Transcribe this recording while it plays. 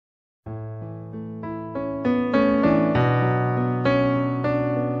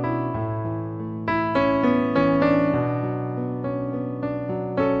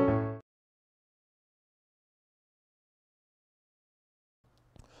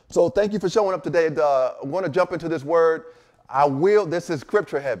So thank you for showing up today. I'm going to jump into this word. This is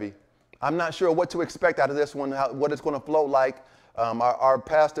scripture heavy. I'm not sure what to expect out of this one, what it's going to flow like. Our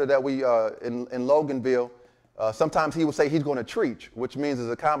pastor that we in Loganville, sometimes he will say he's going to treach, which means it's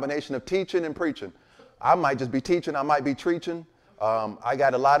a combination of teaching and preaching. I might just be teaching. I might be treaching. I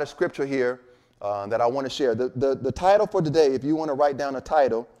got a lot of scripture here that I want to share. The title for today, if you want to write down a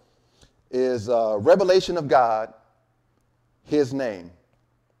title, is Revelation of God, His Name.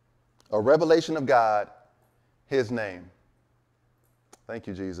 A revelation of God, His name. Thank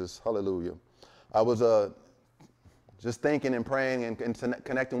you, Jesus. Hallelujah. I was just thinking and praying and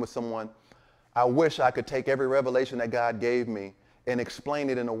connecting with someone. I wish I could take every revelation that God gave me and explain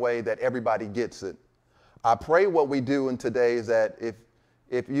it in a way that everybody gets it. I pray what we do in today is that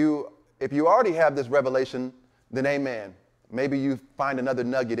if you already have this revelation, then amen. Maybe you find another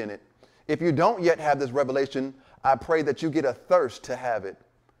nugget in it. If you don't yet have this revelation, I pray that you get a thirst to have it.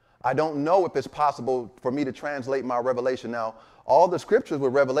 I don't know if it's possible for me to translate my revelation. Now, all the scriptures were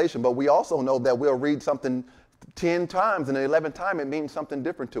revelation, but we also know that we'll read something 10 times and the 11th time it means something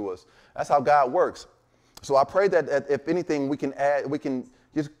different to us. That's how God works. So I pray that if anything we can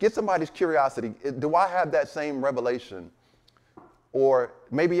just get somebody's curiosity. Do I have that same revelation? Or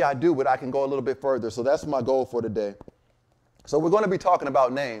maybe I do, but I can go a little bit further. So that's my goal for today. So we're going to be talking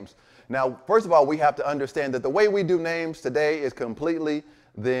about names. Now, first of all, we have to understand that the way we do names today is completely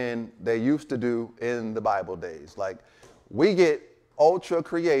than they used to do in the Bible days. Like, we get ultra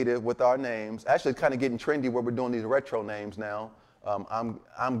creative with our names. Actually, it's kind of getting trendy where we're doing these retro names now.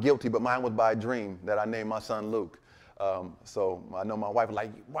 I'm guilty, but mine was by a dream that I named my son Luke. So I know my wife was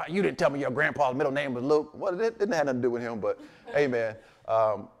like, "Why you didn't tell me your grandpa's middle name was Luke?" Well, it didn't have nothing to do with him, but amen.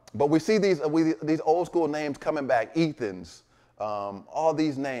 But we see these old school names coming back, Ethans, all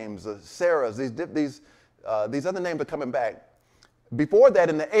these names, Sarahs, these other names are coming back. Before that,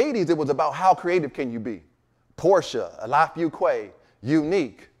 in the 80s, it was about how creative can you be. Portia, Alafuque,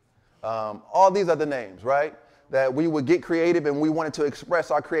 Unique, all these other names, right? That we would get creative and we wanted to express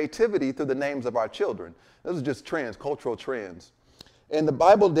our creativity through the names of our children. This is just trends, cultural trends. In the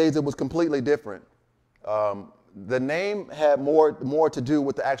Bible days, it was completely different. The name had more to do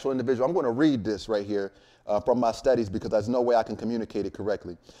with the actual individual. I'm going to read this right here from my studies because there's no way I can communicate it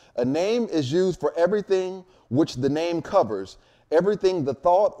correctly. A name is used for everything which the name covers, everything the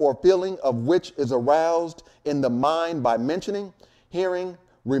thought or feeling of which is aroused in the mind by mentioning, hearing,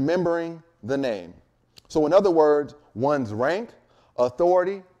 remembering the name. So in other words, one's rank,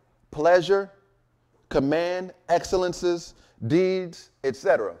 authority, pleasure, command, excellences, deeds,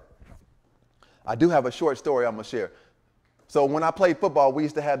 etc. I do have a short story I'm going to share. So when I played football, we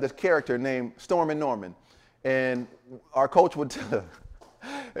used to have this character named Stormin' Norman. And our coach would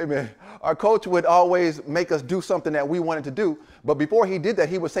Amen. Our coach would always make us do something that we wanted to do. But before he did that,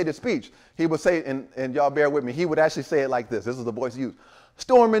 he would say the speech. He would say, and y'all bear with me, he would actually say it like this. This is the voice he used.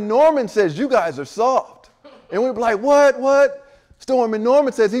 Stormin' Norman says, "You guys are soft." And we'd be like, what? Stormin'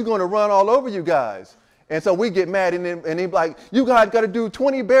 Norman says he's going to run all over you guys. And so we get mad and he'd be like, "You guys got to do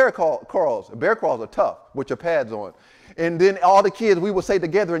 20 bear crawls. Bear crawls are tough with your pads on." And then all the kids, we would say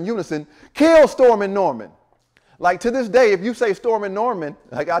together in unison, "Kill Stormin' Norman." Like, to this day, if you say Stormin' Norman,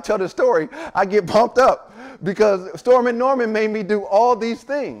 like I tell the story, I get pumped up because Stormin' Norman made me do all these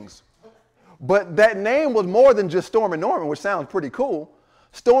things. But that name was more than just Stormin' Norman, which sounds pretty cool.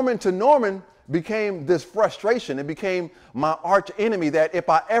 Stormin' to Norman became this frustration. It became my arch enemy that if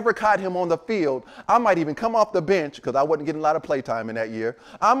I ever caught him on the field, I might even come off the bench because I wasn't getting a lot of play time in that year.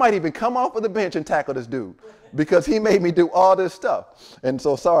 I might even come off of the bench and tackle this dude because he made me do all this stuff. And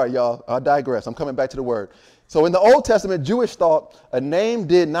so, sorry, y'all, I digress. I'm coming back to the word. So in the Old Testament, Jewish thought, a name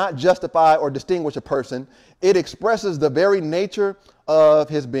did not justify or distinguish a person. It expresses the very nature of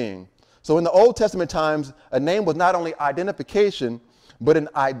his being. So in the Old Testament times, a name was not only identification, but an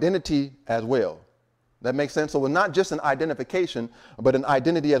identity as well. That makes sense? So it's not just an identification, but an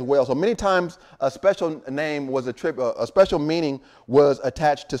identity as well. So many times a special name was a special meaning was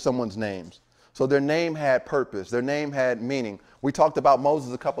attached to someone's names. So their name had purpose. Their name had meaning. We talked about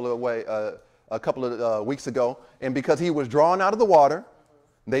Moses a couple of weeks ago, and because he was drawn out of the water,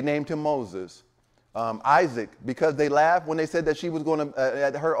 they named him Moses. Isaac, because they laughed when they said that she was going to,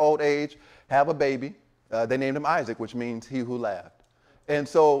 at her old age, have a baby, they named him Isaac, which means he who laughed. And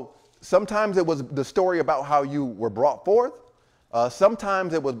so sometimes it was the story about how you were brought forth.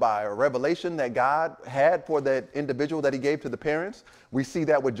 Sometimes it was by a revelation that God had for that individual that he gave to the parents. We see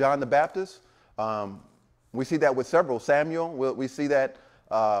that with John the Baptist. We see that with several, Samuel. We see that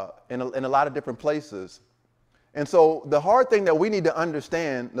in a lot of different places. And so the hard thing that we need to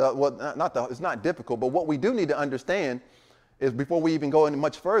understand, it's not difficult, but what we do need to understand is, before we even go any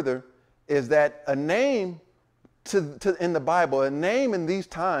much further, is that a name in the Bible, a name in these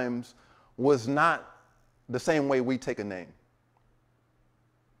times was not the same way we take a name.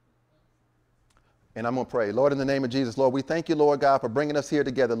 And I'm going to pray. Lord, in the name of Jesus, Lord, we thank you, Lord God, for bringing us here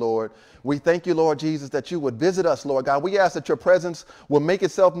together, Lord. We thank you, Lord Jesus, that you would visit us, Lord God. We ask that your presence will make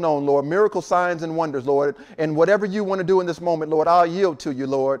itself known, Lord. Miracle signs and wonders, Lord. And whatever you want to do in this moment, Lord, I'll yield to you,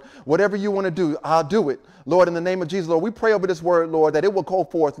 Lord. Whatever you want to do, I'll do it. Lord, in the name of Jesus, Lord, we pray over this word, Lord, that it will go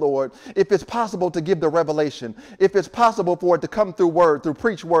forth, Lord. If it's possible to give the revelation, if it's possible for it to come through word, through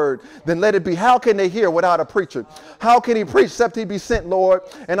preach word, then let it be. How can they hear without a preacher? How can he preach except he be sent, Lord?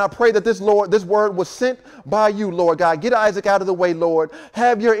 And I pray that this word was sent by you, Lord God. Get Isaac out of the way, Lord.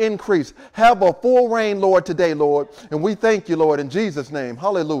 Have your increase. Have a full reign, Lord, today, Lord. And we thank you, Lord, in Jesus' name.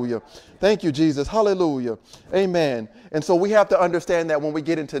 Hallelujah. Thank you, Jesus. Hallelujah. Amen. And so we have to understand that when we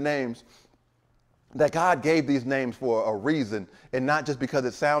get into names, that God gave these names for a reason, and not just because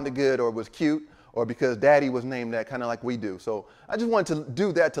it sounded good or it was cute or because daddy was named that, kind of like we do. So I just wanted to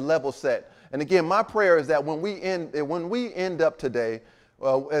do that to level set. And again, my prayer is that when we end up today,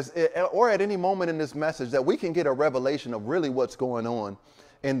 or at any moment in this message, that we can get a revelation of really what's going on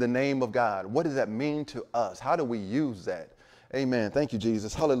in the name of God. What does that mean to us? How do we use that? Amen. Thank you,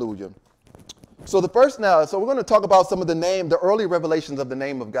 Jesus. Hallelujah. So we're going to talk about some of the early revelations of the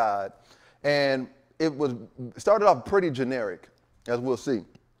name of God. And it started off pretty generic, as we'll see.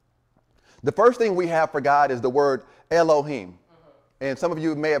 The first thing we have for God is the word Elohim. And some of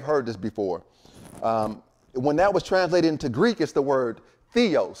you may have heard this before. When that was translated into Greek, it's the word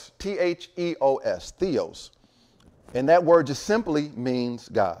theos, Theos, theos. And that word just simply means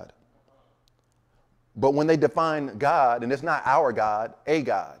God. But when they define God, and it's not our God, a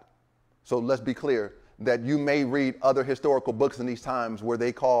God. So let's be clear that you may read other historical books in these times where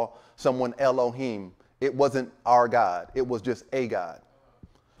they call someone Elohim. It wasn't our God. It was just a God.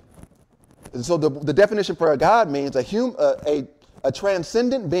 And so the definition for a God means a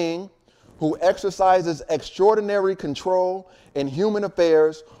transcendent being who exercises extraordinary control in human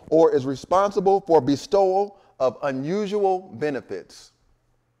affairs or is responsible for bestowal of unusual benefits.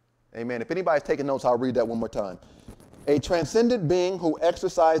 Amen. If anybody's taking notes, I'll read that one more time. A transcendent being who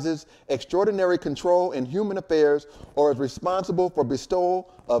exercises extraordinary control in human affairs or is responsible for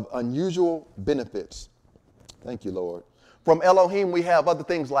bestowal of unusual benefits. Thank you, Lord. From Elohim, we have other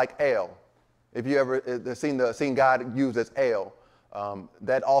things like El. If you ever seen God used as El,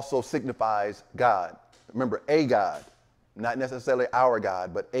 that also signifies God. Remember, a God, not necessarily our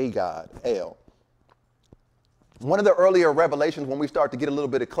God, but a God, El. One of the earlier revelations, when we start to get a little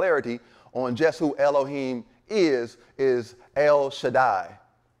bit of clarity on just who Elohim is El Shaddai.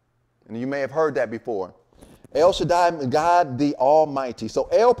 And you may have heard that before. El Shaddai, God the Almighty. So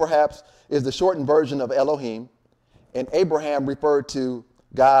El perhaps is the shortened version of Elohim, and Abraham referred to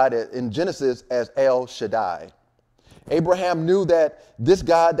God in Genesis as El Shaddai. Abraham knew that this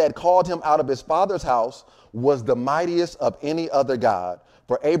God that called him out of his father's house was the mightiest of any other God,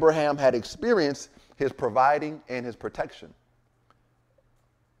 for Abraham had experienced his providing and his protection.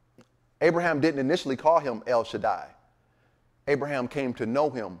 Abraham didn't initially call him El Shaddai. Abraham came to know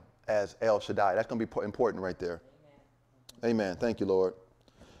him as El Shaddai. That's going to be important right there. Amen. Thank you, Lord.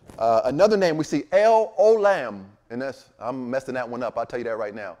 Another name we see, El Olam. And I'm messing that one up. I'll tell you that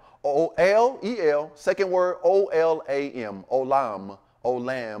right now. O-L-E-L, second word, O-L-A-M, Olam,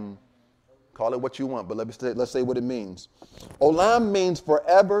 Olam. Call it what you want, but let's say what it means. Olam means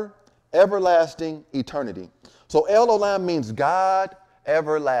forever, everlasting, eternity. So El Olam means God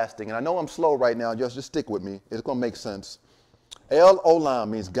everlasting. And I know I'm slow right now. Just stick with me. It's going to make sense. El Olam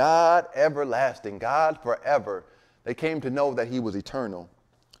means God everlasting, God forever. They came to know that he was eternal.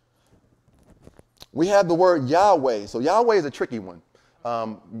 We have the word Yahweh. So Yahweh is a tricky one.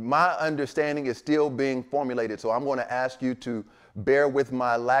 My understanding is still being formulated. So I'm going to ask you to bear with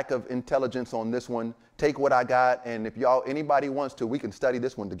my lack of intelligence on this one. Take what I got. And if anybody wants to, we can study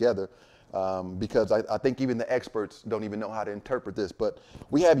this one together. Because I think even the experts don't even know how to interpret this. But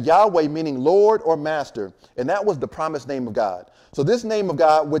we have Yahweh meaning Lord or Master, and that was the promised name of God. So this name of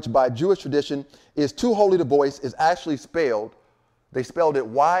God, which by Jewish tradition is too holy to voice, is actually they spelled it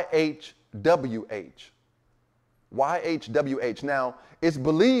Y-H-W-H. Y-H-W-H. Now, it's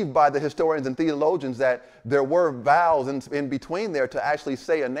believed by the historians and theologians that there were vowels in between there to actually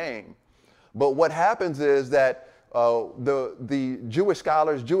say a name. But what happens is that the Jewish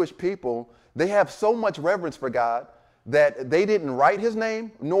scholars, Jewish people, they have so much reverence for God that they didn't write his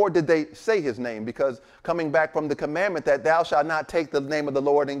name, nor did they say his name, because coming back from the commandment that thou shalt not take the name of the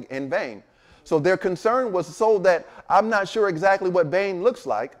Lord in vain. So their concern was so that I'm not sure exactly what vain looks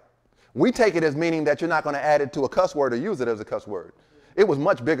like, We take it as meaning that you're not going to add it to a cuss word or use it as a cuss word. It was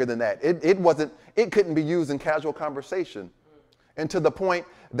much bigger than that. It couldn't be used in casual conversation. And to the point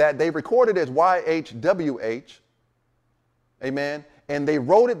that they recorded it as YHWH, amen, and they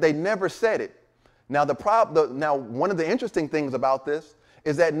wrote it, they never said it. Now, now one of the interesting things about this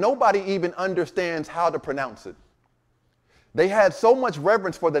is that nobody even understands how to pronounce it. They had so much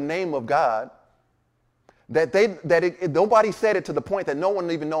reverence for the name of God that nobody said it to the point that no one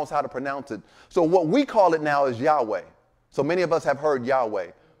even knows how to pronounce it. So what we call it now is Yahweh. So many of us have heard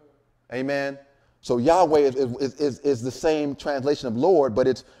Yahweh. Amen. So Yahweh is the same translation of Lord, but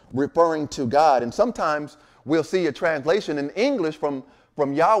it's referring to God. And sometimes we'll see a translation in English from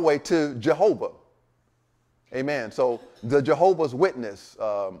Yahweh to Jehovah. Amen. So the Jehovah's Witness,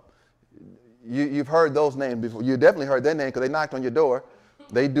 you've heard those names before. You definitely heard their name because they knocked on your door.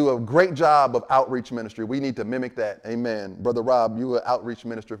 They do a great job of outreach ministry. We need to mimic that. Amen. Brother Rob, you are outreach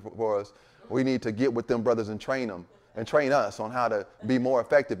minister for us. We need to get with them brothers and train them and train us on how to be more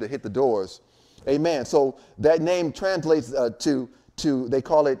effective to hit the doors. Amen. So that name translates to they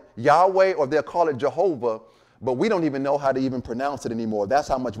call it Yahweh or they'll call it Jehovah, but we don't even know how to even pronounce it anymore. That's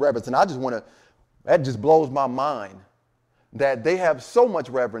how much reverence. And that just blows my mind that they have so much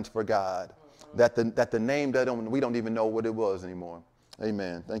reverence for God that the name, we don't even know what it was anymore.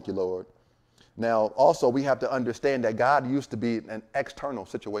 Amen. Thank you, Lord. Now, also, we have to understand that God used to be an external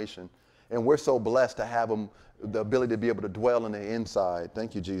situation, and we're so blessed to have him, the ability to be able to dwell in the inside.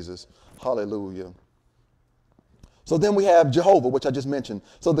 Thank you, Jesus. Hallelujah. So then we have Jehovah, which I just mentioned.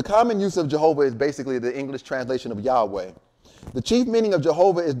 So the common use of Jehovah is basically the English translation of Yahweh. The chief meaning of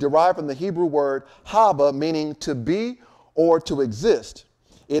Jehovah is derived from the Hebrew word haba, meaning to be or to exist.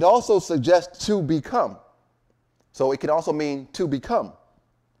 It also suggests to become. So it can also mean to become.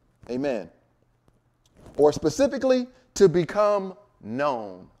 Amen. Or specifically, to become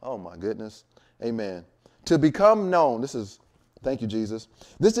known. Oh my goodness. Amen. To become known. Thank you, Jesus.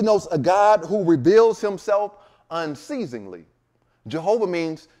 This denotes a God who reveals himself unceasingly. Jehovah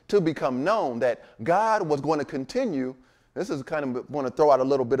means to become known, that God was going to continue. This is kind of want to throw out a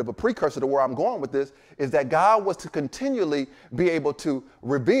little bit of a precursor to where I'm going with this, is that God was to continually be able to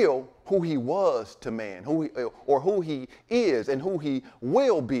reveal who he was to man, who he is and who he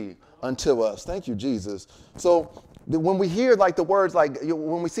will be unto us. Thank you, Jesus. So when we hear like the words, like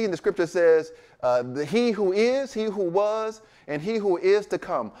when we see in the scripture, it says, he who is, he who was, and he who is to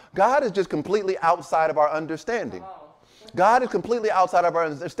come. God is just completely outside of our understanding. God is completely outside of our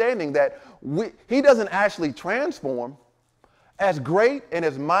understanding that he doesn't actually transform. As great and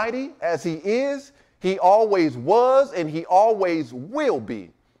as mighty as he is, he always was and he always will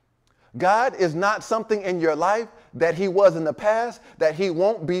be. God is not something in your life that he was in the past that he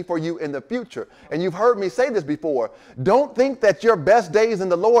won't be for you in the future. And you've heard me say this before. Don't think that your best days in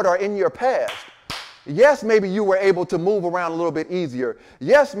the Lord are in your past. Yes, maybe you were able to move around a little bit easier.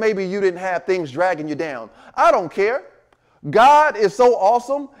 Yes, maybe you didn't have things dragging you down. I don't care. God is so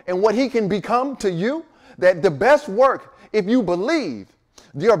awesome in what he can become to you that the best work, if you believe,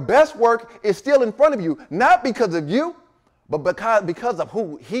 your best work is still in front of you, not because of you, but because of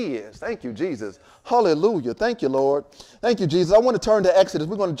who he is. Thank you, Jesus. Hallelujah. Thank you, Lord. Thank you, Jesus. I want to turn to Exodus.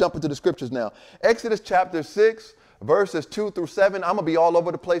 We're going to jump into the scriptures now. Exodus chapter 6, verses 2 through 7. I'm going to be all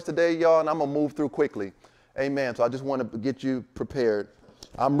over the place today, y'all, and I'm going to move through quickly. Amen. So I just want to get you prepared.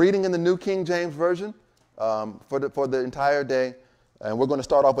 I'm reading in the New King James Version for the entire day. And we're going to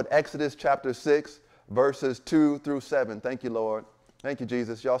start off with Exodus chapter 6, verses 2 through 7. Thank you, Lord. Thank you,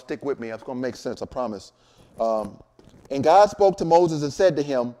 Jesus. Y'all stick with me. It's going to make sense, I promise. And God spoke to Moses and said to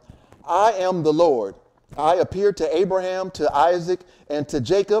him, I am the Lord. I appeared to Abraham, to Isaac, and to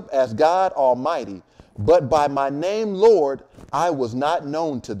Jacob as God Almighty. But by my name, Lord, I was not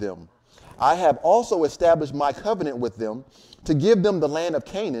known to them. I have also established my covenant with them to give them the land of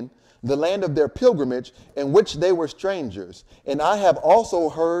Canaan, the land of their pilgrimage, in which they were strangers. And I have also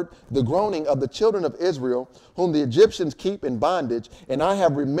heard the groaning of the children of Israel, whom the Egyptians keep in bondage, and I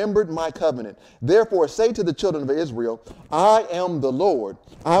have remembered my covenant. Therefore say to the children of Israel, I am the Lord.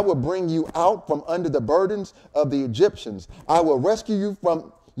 I will bring you out from under the burdens of the Egyptians. I will rescue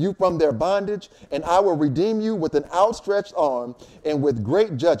you from their bondage, and I will redeem you with an outstretched arm and with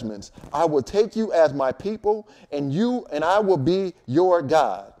great judgments. I will take you as my people, and I will be your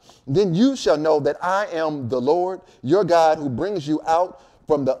God. Then you shall know that I am the Lord, your God, who brings you out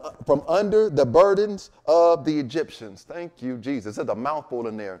from under the burdens of the Egyptians. Thank you, Jesus. There's a mouthful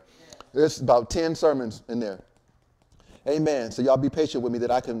in there. There's about 10 sermons in there. Amen. So y'all be patient with me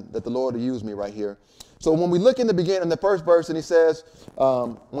that the Lord will use me right here. So when we look in the first verse, and he says,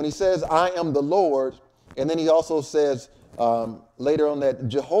 when he says, I am the Lord, and then he also says, later on that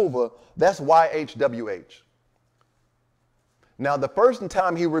Jehovah, that's YHWH. Now, the first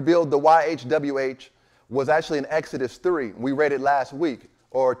time he revealed the YHWH was actually in Exodus 3. We read it last week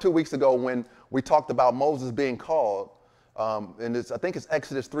or 2 weeks ago when we talked about Moses being called. And I think it's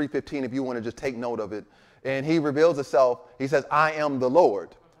Exodus 3:15 if you want to just take note of it. And he reveals himself. He says, I am the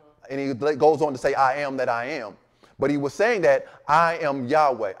Lord. And he goes on to say, I am that I am. But he was saying that I am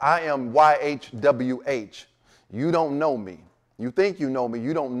Yahweh. I am YHWH. You don't know me. You think you know me.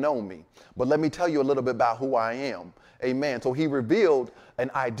 You don't know me. But let me tell you a little bit about who I am. Amen. So he revealed an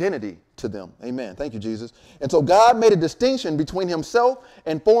identity to them. Amen. Thank you, Jesus. And so God made a distinction between himself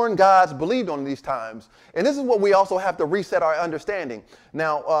and foreign gods believed on in these times. And this is what we also have to reset our understanding.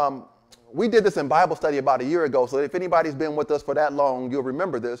 Now, we did this in Bible study about a year ago. So if anybody's been with us for that long, you'll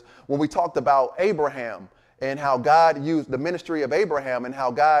remember this when we talked about Abraham and how God used the ministry of Abraham and how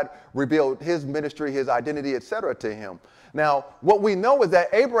God revealed his ministry, his identity, etc. to him. Now, what we know is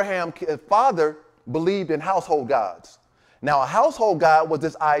that Abraham's father believed in household gods. Now, a household god was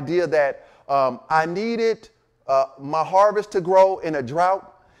this idea that I needed my harvest to grow in a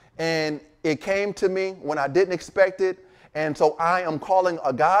drought, and it came to me when I didn't expect it. And so I am calling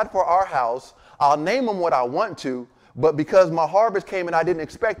a god for our house. I'll name him what I want to, but because my harvest came and I didn't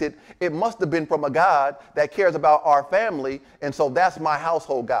expect it, it must have been from a God that cares about our family. And so that's my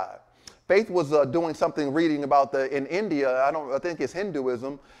household god. Faith was doing something, reading about in India, I think it's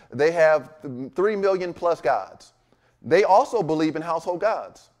Hinduism, they have 3 million plus gods. They also believe in household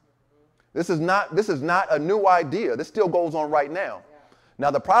gods. This is not a new idea. This still goes on right now.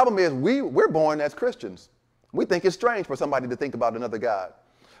 Now, the problem is we're born as Christians. We think it's strange for somebody to think about another God.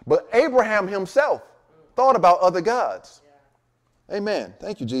 But Abraham himself thought about other gods. Amen.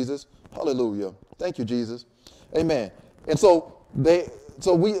 Thank you, Jesus. Hallelujah. Thank you, Jesus. Amen. And so they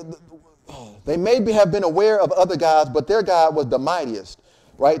may have been aware of other gods, but their God was the mightiest,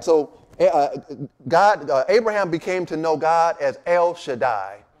 right? So Abraham became to know God as El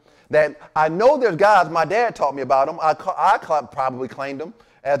Shaddai. That I know there's gods. My dad taught me about them. I probably claimed them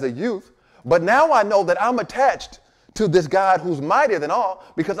as a youth. But now I know that I'm attached to this God who's mightier than all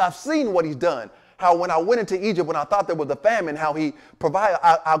because I've seen what he's done. How when I went into Egypt, when I thought there was a famine, how he provided,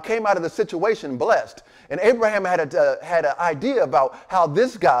 I came out of the situation blessed. And Abraham had an idea about how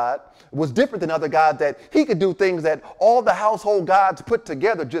this God was different than other gods, that he could do things that all the household gods put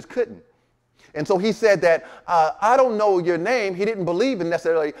together just couldn't. And so he said that, I don't know your name. He didn't believe in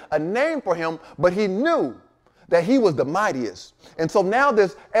necessarily a name for him, but he knew that he was the mightiest. And so now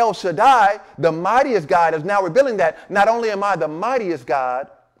this El Shaddai, the mightiest God, is now revealing that not only am I the mightiest God,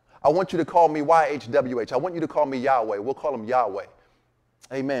 I want you to call me YHWH. I want you to call me Yahweh. We'll call him Yahweh.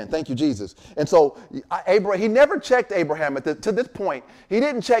 Amen. Thank you, Jesus. And so he never checked Abraham to this point. He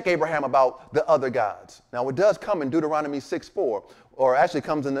didn't check Abraham about the other gods. Now, it does come in Deuteronomy 6:4, or actually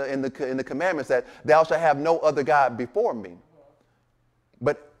comes in the commandments that thou shalt have no other God before me.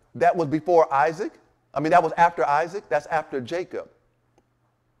 But that was before Isaac. I mean, that was after Isaac. That's after Jacob.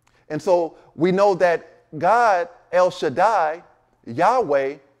 And so we know that God, El Shaddai,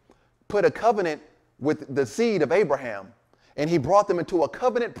 Yahweh, put a covenant with the seed of Abraham. And he brought them into a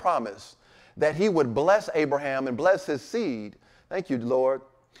covenant promise that he would bless Abraham and bless his seed. Thank you, Lord.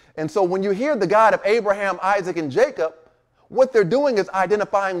 And so when you hear the God of Abraham, Isaac, and Jacob, what they're doing is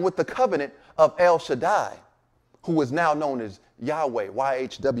identifying with the covenant of El Shaddai, who is now known as Yahweh,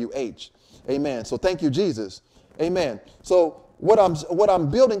 YHWH. Amen. So thank you, Jesus. Amen. So what I'm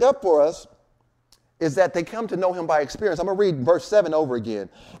building up for us is that they come to know him by experience. I'm going to read verse 7 over again.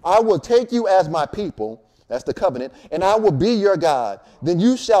 I will take you as my people, that's the covenant, and I will be your God. Then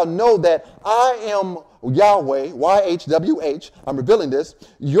you shall know that I am Yahweh, YHWH, I'm revealing this,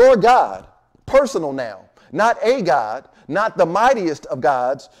 your God, personal now, not a God, not the mightiest of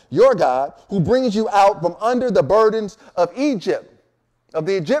gods, your God, who brings you out from under the burdens of Egypt, of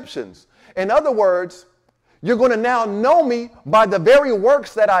the Egyptians. In other words, you're going to now know me by the very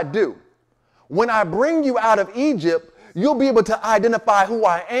works that I do. When I bring you out of Egypt, you'll be able to identify who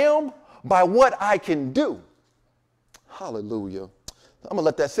I am by what I can do. Hallelujah. I'm going to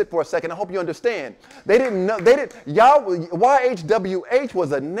let that sit for a second. I hope you understand. YHWH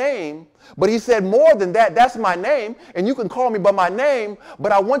was a name, but he said more than that. That's my name, and you can call me by my name,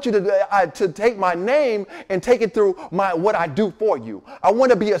 but I want you to take my name and take it through what I do for you. I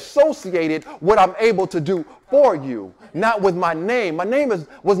want to be associated what I'm able to do for you, not with my name. My name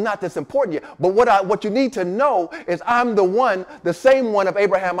was not this important yet, but what you need to know is I'm the same one of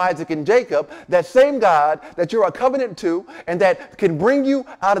Abraham, Isaac, and Jacob, that same God that you're a covenant to and that can bring you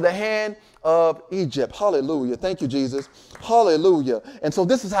out of the hand of Egypt. Hallelujah. Thank you, Jesus. Hallelujah. And so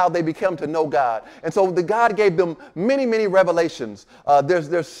this is how they become to know God. And so God gave them many, many revelations.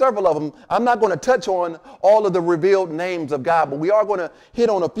 There's several of them. I'm not going to touch on all of the revealed names of God, but we are going to hit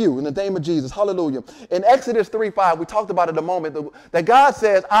on a few in the name of Jesus. Hallelujah. In Exodus 3:5, we talked about it a moment, that God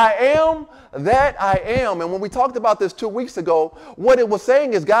says, I am that I am. And when we talked about this 2 weeks ago, what it was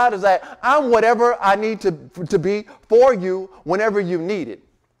saying is God is that I'm whatever I need to be for you whenever you need it.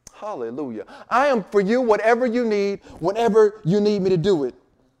 Hallelujah. I am for you whatever you need whenever you need me to do it.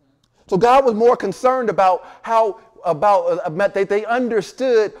 So God was more concerned about that they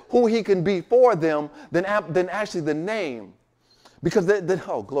understood who he can be for them than actually the name. Because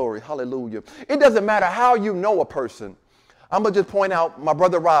oh, glory, hallelujah. It doesn't matter how you know a person. I'm going to just point out my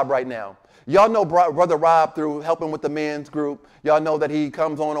brother Rob right now. Y'all know Brother Rob through helping with the men's group. Y'all know that he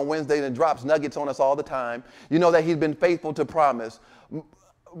comes on Wednesdays and drops nuggets on us all the time. You know that he's been faithful to promise.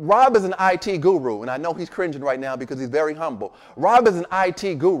 Rob is an IT guru, and I know he's cringing right now because he's very humble. Rob is an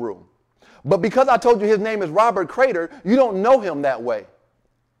IT guru. But because I told you his name is Robert Crater, you don't know him that way.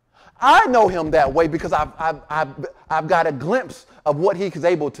 I know him that way because I've got a glimpse of what he is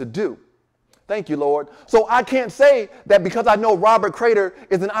able to do. Thank you, Lord. So I can't say that because I know Robert Crater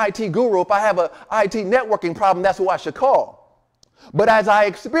is an IT guru, if I have an IT networking problem, that's who I should call. But as I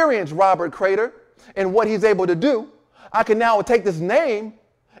experience Robert Crater and what he's able to do, I can now take this name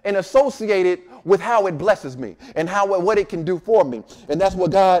and associate it with how it blesses me and what it can do for me. And that's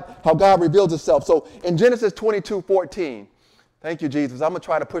how God reveals himself. So in Genesis 22:14, thank you, Jesus. I'm going to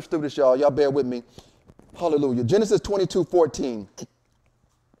try to push through this, y'all. Y'all bear with me. Hallelujah. Genesis 22:14.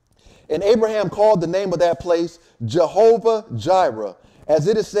 And Abraham called the name of that place Jehovah Jireh, as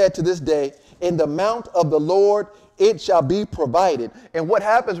it is said to this day, in the mount of the Lord it shall be provided. And what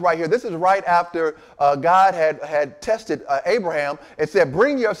happens right here, this is right after God had tested Abraham and said,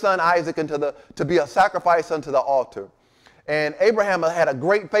 bring your son Isaac to be a sacrifice unto the altar. And Abraham had a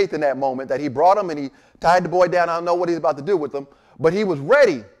great faith in that moment that he brought him and he tied the boy down. I don't know what he's about to do with him, but he was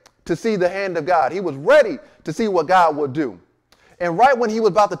ready to see the hand of God. He was ready to see what God would do. And right when he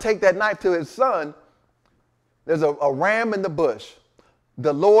was about to take that knife to his son, there's a ram in the bush.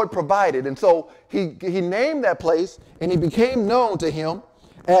 The Lord provided. And so he named that place and he became known to him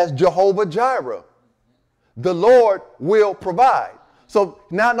as Jehovah Jireh. The Lord will provide. So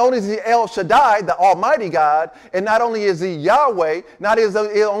not only is he El Shaddai, the Almighty God, and not only is he Yahweh, not is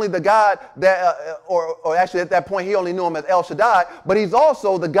he only the God that, or actually at that point he only knew him as El Shaddai, but he's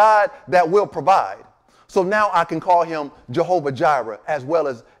also the God that will provide. So now I can call him Jehovah Jireh as well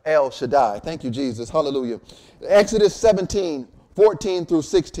as El Shaddai. Thank you, Jesus. Hallelujah. Exodus 17:14 through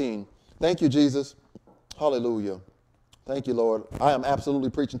 16. Thank you, Jesus. Hallelujah. Thank you, Lord. I am absolutely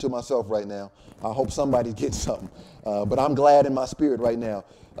preaching to myself right now. I hope somebody gets something. But I'm glad in my spirit right now.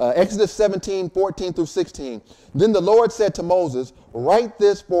 Exodus 17:14 through 16. Then the Lord said to Moses, write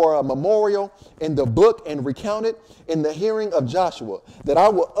this for a memorial in the book and recount it in the hearing of Joshua, that I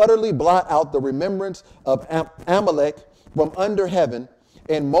will utterly blot out the remembrance of Amalek from under heaven.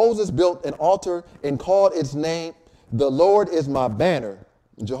 And Moses built an altar and called its name, the Lord is my banner,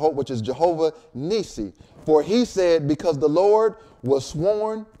 which is Jehovah Nissi. For he said, because the Lord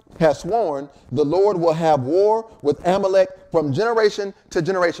has sworn, the Lord will have war with Amalek from generation to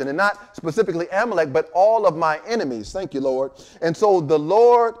generation. And not specifically Amalek, but all of my enemies. Thank you, Lord. And so the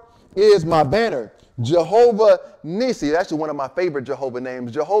Lord is my banner. Jehovah Nissi. Actually one of my favorite Jehovah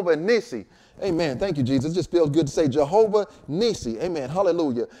names. Jehovah Nissi. Amen. Thank you, Jesus. It just feels good to say Jehovah Nissi. Amen.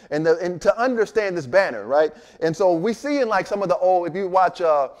 Hallelujah. And to understand this banner, right? And so we see in like some of the old, if you watch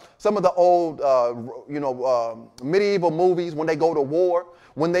some of the old, medieval movies when they go to war,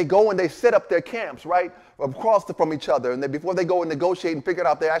 when they go and they set up their camps, right, across from each other, and before they go and negotiate and figure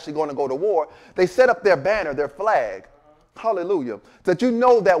out they're actually going to go to war, they set up their banner, their flag. Hallelujah. So that you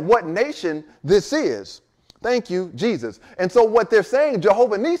know that what nation this is. Thank you, Jesus. And so what they're saying,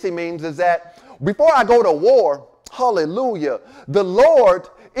 Jehovah Nissi, means is that before I go to war, hallelujah, the Lord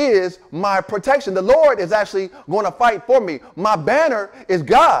is my protection. The Lord is actually going to fight for me. My banner is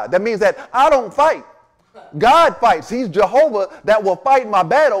God. That means that I don't fight. God fights. He's Jehovah that will fight my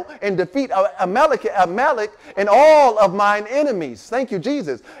battle and defeat Amalek and all of mine enemies. Thank you,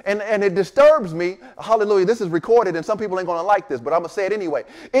 Jesus. And it disturbs me. Hallelujah. This is recorded and some people ain't going to like this, but I'm going to say it anyway.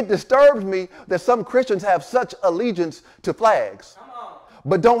 It disturbs me that some Christians have such allegiance to flags,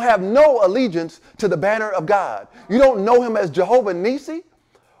 but don't have no allegiance to the banner of God. You don't know him as Jehovah Nissi,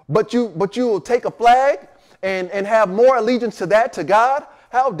 but you will take a flag and have more allegiance to that, to God.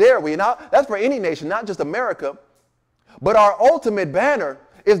 How dare we? Now, that's for any nation, not just America. But our ultimate banner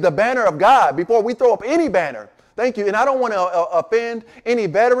is the banner of God. Before we throw up any banner, Thank you. And I don't want to offend any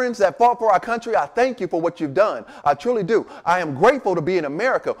veterans that fought for our country. I thank you for what you've done. I truly do. I am grateful to be in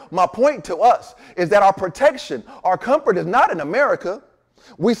America. My point to us is that our protection, our comfort is not in America.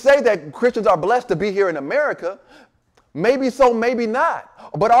 We say that Christians are blessed to be here in America. Maybe so, maybe not.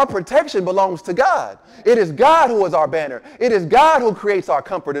 But our protection belongs to God. It is God who is our banner. It is God who creates our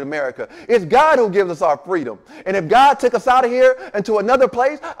comfort in America. It's God who gives us our freedom. And if God took us out of here and to another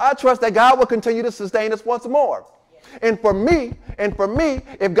place, I trust that God will continue to sustain us once more. And for me,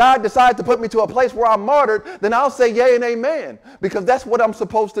 if God decides to put me to a place where I'm martyred, then I'll say yay and amen, because that's what I'm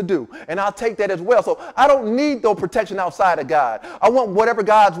supposed to do. And I'll take that as well. So I don't need no protection outside of God. I want whatever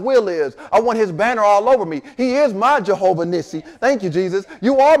God's will is. I want his banner all over me. He is my Jehovah Nissi. Thank you, Jesus.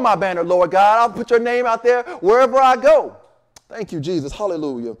 You are my banner, Lord God. I'll put your name out there wherever I go. Thank you, Jesus.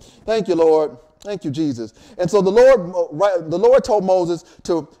 Hallelujah. Thank you, Lord. Thank you, Jesus. And so the Lord told Moses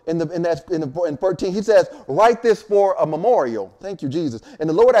to, in 13, he says, write this for a memorial. Thank you, Jesus. And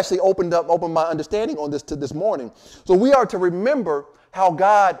the Lord actually opened my understanding on this to this morning. So we are to remember how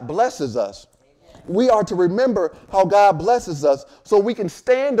God blesses us. We are to remember how God blesses us so we can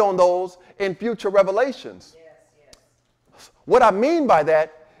stand on those in future revelations. Yes. What I mean by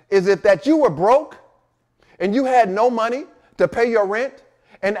that is if that you were broke and you had no money to pay your rent,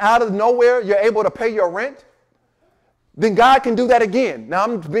 and out of nowhere you're able to pay your rent, then God can do that again.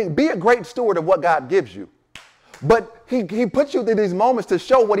 Now, be a great steward of what God gives you. But he puts you through these moments to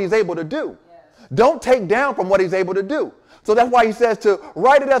show what he's able to do. Yes. Don't take down from what he's able to do. So that's why he says to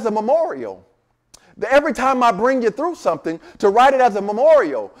write it as a memorial. Every time I bring you through something, to write it as a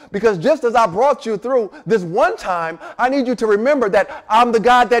memorial. Because just as I brought you through this one time, I need you to remember that I'm the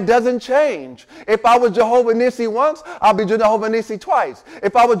God that doesn't change. If I was Jehovah Nissi once, I'll be Jehovah Nissi twice.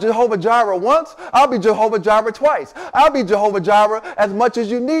 If I was Jehovah Jireh once, I'll be Jehovah Jireh twice. I'll be Jehovah Jireh as much as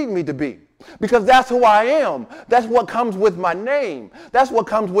you need me to be. Because that's who I am. That's what comes with my name. That's what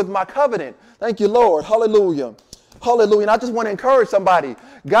comes with my covenant. Thank you, Lord. Hallelujah. Hallelujah. And I just want to encourage somebody.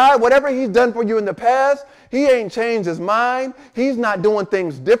 God, whatever he's done for you in the past, he ain't changed his mind. He's not doing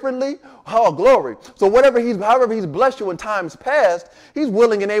things differently. Oh, glory. So however he's blessed you in times past, he's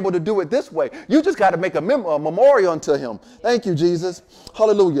willing and able to do it this way. You just got to make a memorial unto him. Thank you, Jesus.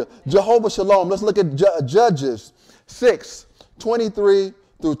 Hallelujah. Jehovah Shalom. Let's look at Judges 6, 23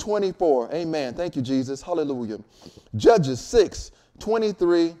 through 24. Amen. Thank you, Jesus. Hallelujah. Judges 6,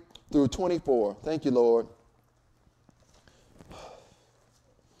 23 through 24. Thank you, Lord.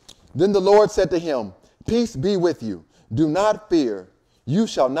 Then the Lord said to him, peace be with you. Do not fear. You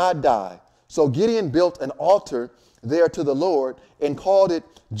shall not die. So Gideon built an altar there to the Lord and called it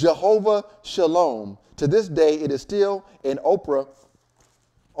Jehovah Shalom. To this day, it is still in Ophrah,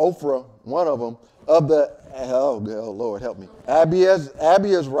 one of them, of the, oh Lord, help me.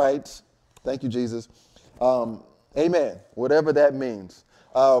 Abias writes, thank you, Jesus. Amen. Whatever that means.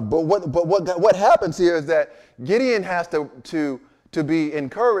 But what happens here is that Gideon has to be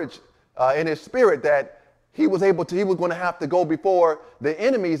encouraged in his spirit that he was going to have to go before the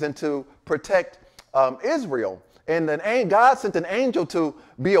enemies and to protect Israel. And then God sent an angel to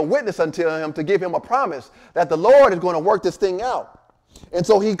be a witness unto him, to give him a promise that the Lord is going to work this thing out. And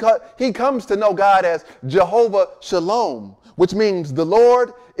so he comes to know God as Jehovah Shalom, which means the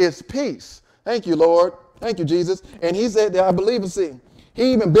Lord is peace. Thank you, Lord. Thank you, Jesus. And he said, I believe,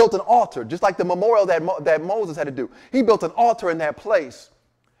 he even built an altar, just like the memorial that Moses had to do. He built an altar in that place.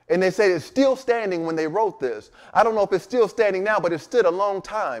 And they say it's still standing when they wrote this. I don't know if it's still standing now, but it stood a long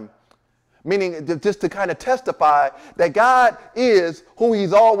time. Meaning just to kind of testify that God is who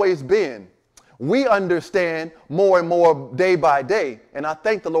he's always been. We understand more and more day by day. And I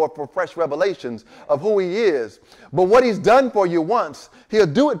thank the Lord for fresh revelations of who he is. But what he's done for you once, he'll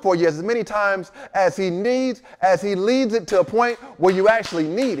do it for you as many times as he needs, as he leads it to a point where you actually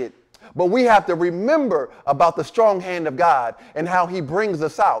need it. But we have to remember about the strong hand of God and how he brings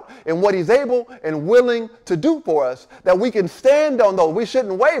us out and what he's able and willing to do for us, that we can stand on those. We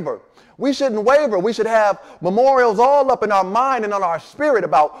shouldn't waver. We shouldn't waver. We should have memorials all up in our mind and on our spirit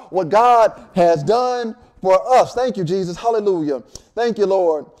about what God has done for us. Thank you, Jesus. Hallelujah. Thank you,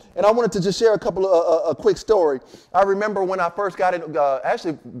 Lord. And I wanted to just share a quick story. I remember when I first got in,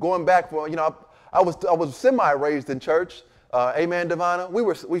 actually going back for, I was semi-raised in church. Amen, Devana. We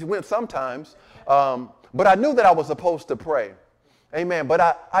went sometimes, but I knew that I was supposed to pray. Amen.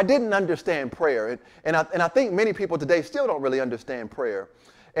 But I didn't understand prayer. And I think many people today still don't really understand prayer.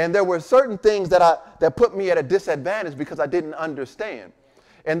 And there were certain things that put me at a disadvantage because I didn't understand.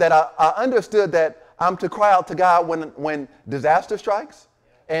 And that I understood that I'm to cry out to God when disaster strikes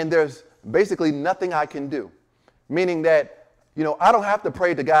and there's basically nothing I can do. Meaning that, I don't have to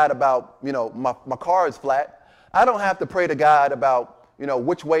pray to God about, my car is flat. I don't have to pray to God about,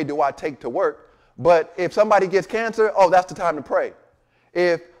 which way do I take to work. But if somebody gets cancer, oh, that's the time to pray.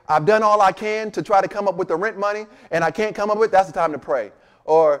 If I've done all I can to try to come up with the rent money and I can't come up with it, that's the time to pray.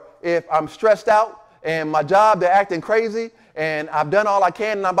 Or if I'm stressed out and my job, they're acting crazy and I've done all I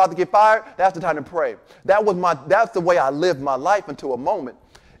can and I'm about to get fired, that's the time to pray. That's the way I lived my life until a moment,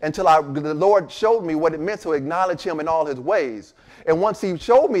 until the Lord showed me what it meant to acknowledge him in all his ways. And once he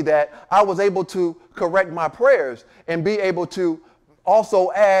showed me that, I was able to correct my prayers and be able to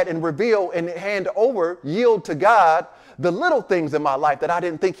also add and reveal and hand over, yield to God the little things in my life that I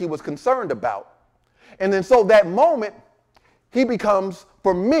didn't think he was concerned about. And then so that moment, he becomes,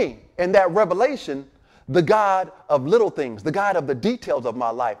 for me, in that revelation, the God of little things, the God of the details of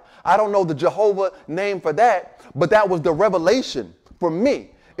my life. I don't know the Jehovah name for that, but that was the revelation for me,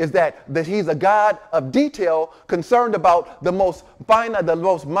 is that he's a God of detail, concerned about the most finite, the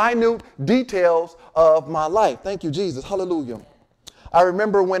most minute details of my life. Thank you, Jesus. Hallelujah. I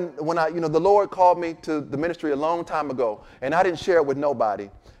remember when the Lord called me to the ministry a long time ago, and I didn't share it with nobody.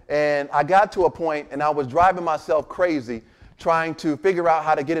 And I got to a point, and I was driving myself crazy, trying to figure out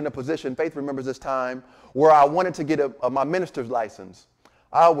how to get in a position, Faith remembers this time, where I wanted to get my minister's license.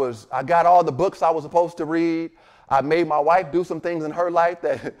 I got all the books I was supposed to read. I made my wife do some things in her life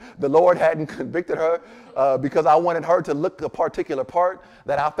that the Lord hadn't convicted her because I wanted her to look a particular part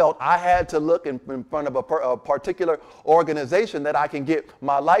that I felt I had to look in front of a particular organization that I can get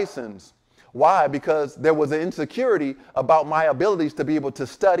my license. Why? Because there was an insecurity about my abilities to be able to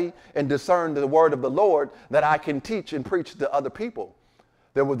study and discern the word of the Lord that I can teach and preach to other people.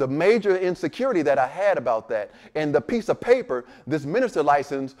 There was a major insecurity that I had about that. And the piece of paper, this minister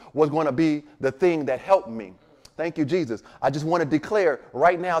license, was going to be the thing that helped me. Thank you, Jesus. I just want to declare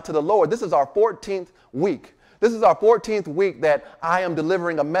right now to the Lord, this is our 14th week. This is our 14th week that I am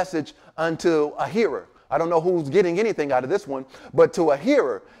delivering a message unto a hearer. I don't know who's getting anything out of this one, but to a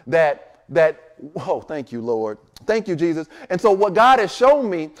hearer oh, thank you, Lord. Thank you, Jesus. And so what God has shown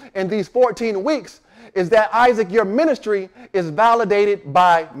me in these 14 weeks is that, Isaac, your ministry is validated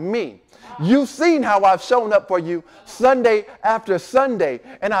by me. You've seen how I've shown up for you Sunday after Sunday,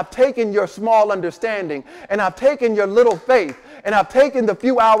 and I've taken your small understanding, and I've taken your little faith, and I've taken the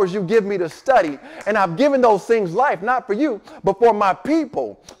few hours you give me to study, and I've given those things life, not for you, but for my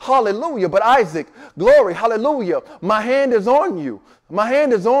people. Hallelujah. But Isaac, glory, hallelujah. My hand is on you. My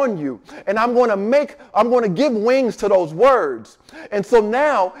hand is on you, and I'm going to give wings to those words. And so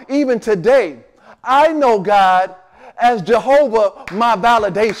now, even today, I know God as Jehovah, my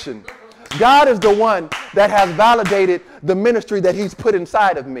validation. God is the one that has validated the ministry that he's put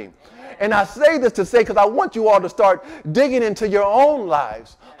inside of me. And I say this to say, because I want you all to start digging into your own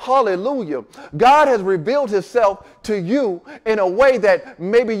lives. Hallelujah. God has revealed himself to you in a way that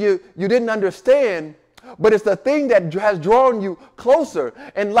maybe you didn't understand, but it's the thing that has drawn you closer.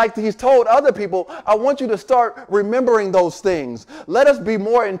 And like he's told other people, I want you to start remembering those things. Let us be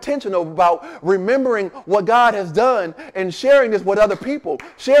more intentional about remembering what God has done and sharing this with other people,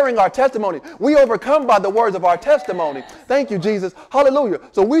 sharing our testimony. We overcome by the words of our testimony. Thank you, Jesus. Hallelujah.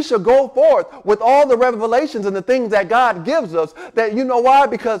 So we should go forth with all the revelations and the things that God gives us. That, you know why?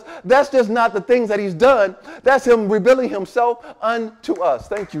 Because that's just not the things that he's done. That's him revealing himself unto us.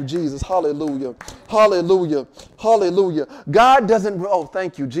 Thank you, Jesus. Hallelujah. Hallelujah. Hallelujah. God doesn't, oh,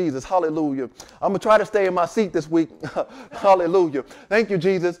 thank you, Jesus. Hallelujah. I'm going to try to stay in my seat this week. Hallelujah. Thank you,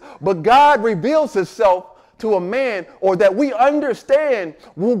 Jesus. But God reveals himself to a man, or that we understand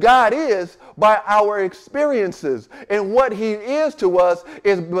who God is by our experiences. And what he is to us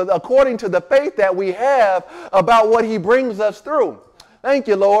is according to the faith that we have about what he brings us through. Thank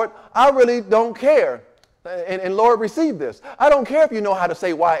you, Lord. I really don't care. And Lord, receive this. I don't care if you know how to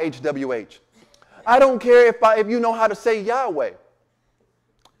say YHWH. I don't care if you know how to say Yahweh.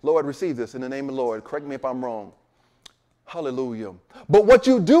 Lord, receive this in the name of the Lord. Correct me if I'm wrong. Hallelujah. But what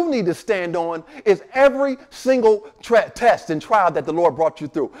you do need to stand on is every single test and trial that the Lord brought you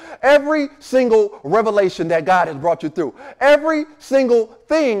through. Every single revelation that God has brought you through. Every single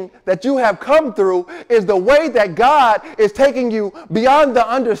thing that you have come through is the way that God is taking you beyond the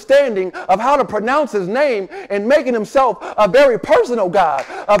understanding of how to pronounce his name and making himself a very personal God,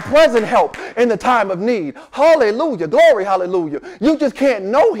 a present help in the time of need. Hallelujah. Glory, hallelujah. You just can't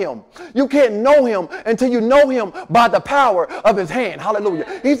know him. You can't know him until you know him by the power power of his hand. Hallelujah.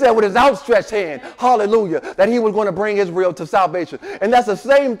 He said with his outstretched hand, hallelujah, that he was going to bring Israel to salvation. And that's the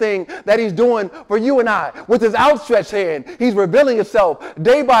same thing that he's doing for you and I. With his outstretched hand, he's revealing himself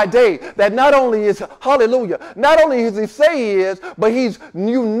day by day, that not only is, hallelujah, not only does he say he is, but he's,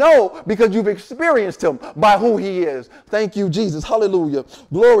 you know, because you've experienced him by who he is. Thank you, Jesus. Hallelujah.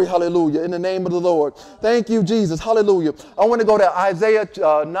 Glory, hallelujah, in the name of the Lord. Thank you, Jesus. Hallelujah. I want to go to Isaiah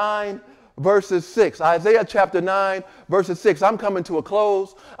 9, verses 6. Isaiah chapter 9, verses 6. I'm coming to a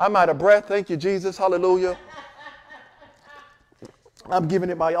close. I'm out of breath. Thank you, Jesus. Hallelujah. I'm giving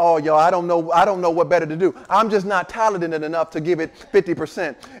it my all, y'all. I don't know what better to do. I'm just not talented enough to give it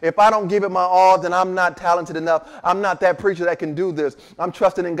 50%. If I don't give it my all, then I'm not talented enough. I'm not that preacher that can do this. I'm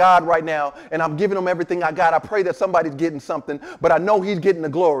trusting in God right now, and I'm giving him everything I got. I pray that somebody's getting something, but I know he's getting the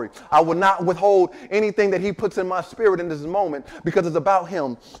glory. I will not withhold anything that he puts in my spirit in this moment, because it's about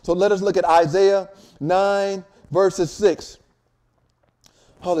him. So let us look at Isaiah 9, verses 6.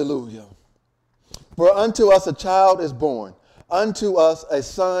 Hallelujah. For unto us a child is born. Unto us a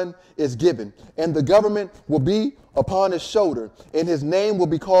son is given, and the government will be upon his shoulder, and his name will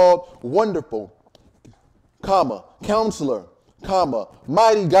be called Wonderful, Counselor,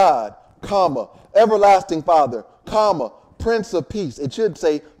 Mighty God, Everlasting Father, Prince of Peace. It should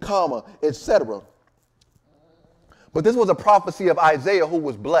say, etc. But this was a prophecy of Isaiah, who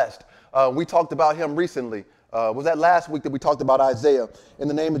was blessed. We talked about him recently. Was that last week that we talked about Isaiah in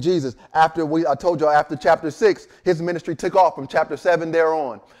the name of Jesus? I told you after chapter 6, his ministry took off from chapter 7 there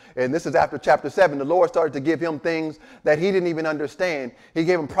on. And this is after chapter 7. The Lord started to give him things that he didn't even understand. He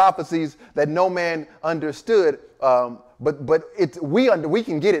gave him prophecies that no man understood. But we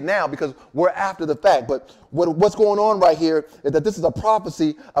can get it now because we're after the fact. But what's going on right here is that this is a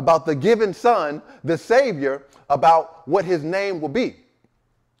prophecy about the given son, the Savior, about what his name will be.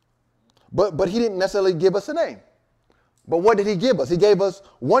 But he didn't necessarily give us a name. But what did he give us? He gave us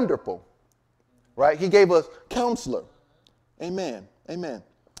Wonderful, right? He gave us Counselor. Amen. Amen.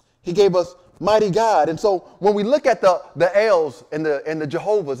 He gave us Mighty God. And so when we look at the Els and the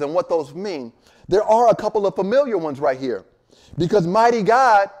Jehovahs and what those mean, there are a couple of familiar ones right here. Because Mighty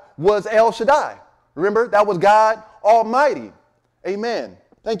God was El Shaddai. Remember, that was God Almighty. Amen.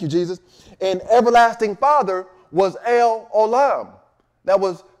 Thank you, Jesus. And Everlasting Father was El Olam. That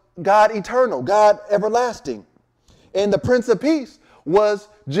was God eternal, God everlasting. And the Prince of Peace was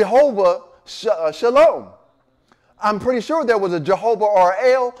Jehovah Shalom. I'm pretty sure there was a Jehovah or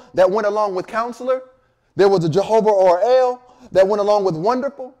El that went along with Counselor. There was a Jehovah or El that went along with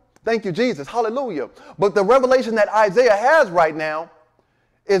Wonderful. Thank you, Jesus. Hallelujah. But the revelation that Isaiah has right now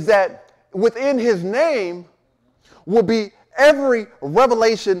is that within his name will be every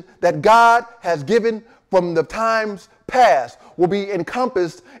revelation that God has given from the times past will be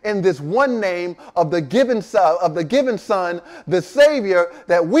encompassed in this one name of the given son, the Savior,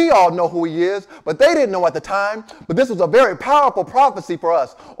 that we all know who he is, but they didn't know at the time. But this was a very powerful prophecy for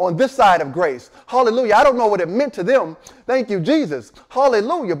us on this side of grace. Hallelujah. I don't know what it meant to them. Thank you, Jesus.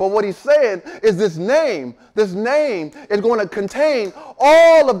 Hallelujah. But what he's saying is this name is going to contain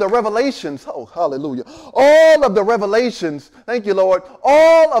all of the revelations. Oh, hallelujah. All of the revelations. Thank you, Lord.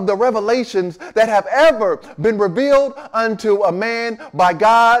 All of the revelations that have ever been revealed unto a man by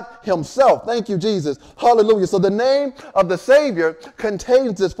God himself. Thank you, Jesus. Hallelujah. So the name of the Savior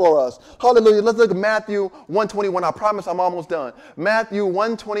contains this for us. Hallelujah. Let's look at Matthew 1:21. I promise I'm almost done. Matthew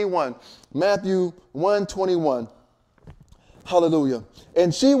 1:21. Matthew 1:21. Hallelujah.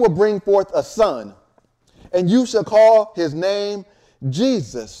 And she will bring forth a son, and you shall call his name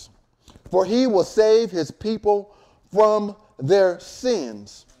Jesus, for he will save his people from their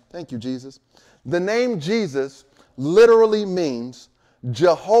sins. Thank you, Jesus. The name Jesus literally means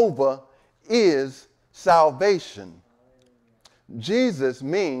Jehovah is salvation. Jesus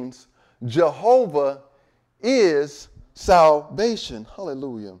means Jehovah is salvation.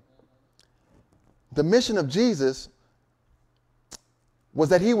 Hallelujah. The mission of Jesus was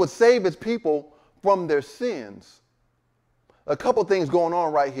that he would save his people from their sins. A couple things going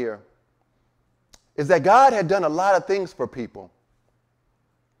on right here is that God had done a lot of things for people.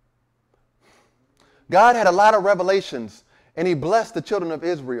 God had a lot of revelations, and he blessed the children of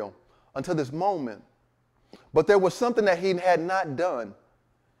Israel until this moment. But there was something that he had not done.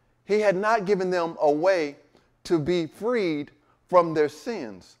 He had not given them a way to be freed from their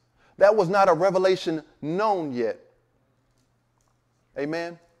sins. That was not a revelation known yet.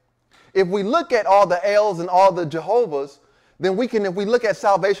 Amen. If we look at all the Els and all the Jehovahs, then we can, if we look at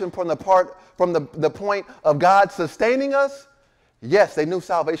salvation from the point of God sustaining us, yes, they knew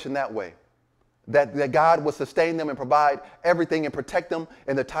salvation that way. That God would sustain them and provide everything and protect them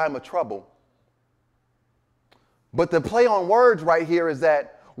in the time of trouble. But the play on words right here is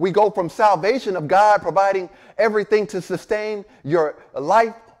that we go from salvation of God providing everything to sustain your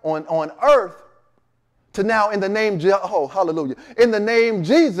life on earth to now in the name, oh, hallelujah, in the name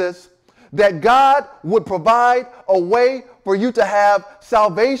Jesus, that God would provide a way for you to have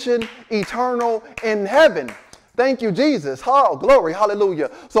salvation eternal in heaven. Thank you, Jesus. Oh, glory. Hallelujah.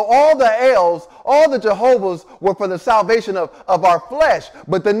 So all the L's, all the Jehovah's were for the salvation of our flesh.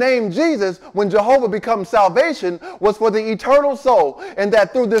 But the name Jesus, when Jehovah becomes salvation, was for the eternal soul. And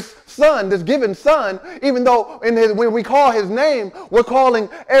that through this Son, this given Son, even though when we call his name, we're calling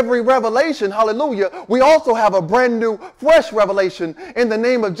every revelation, hallelujah, we also have a brand new, fresh revelation in the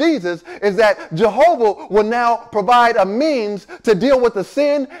name of Jesus, is that Jehovah will now provide a means to deal with the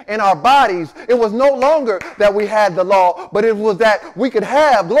sin in our bodies. It was no longer that we had the law, but it was that we could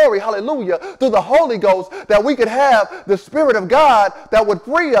have, glory, hallelujah, through the Holy Ghost, that we could have the Spirit of God that would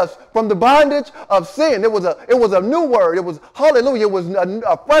free us from the bondage of sin. It was a new word. It was, hallelujah, it was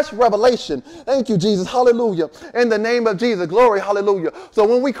a fresh revelation. Thank you, Jesus, hallelujah. In the name of Jesus, glory, hallelujah. So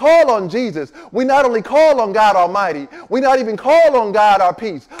when we call on Jesus, we not only call on God Almighty, we not even call on God our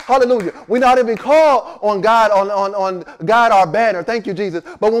peace, hallelujah. We not even call on God, on God our banner, thank you, Jesus.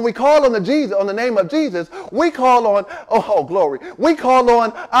 But when we call on the name of Jesus, we call on, oh, glory, we call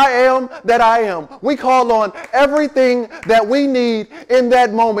on I am that I am. We call on everything that we need in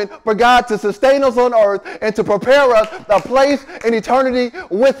that moment for God to sustain us on earth and to prepare us a place in eternity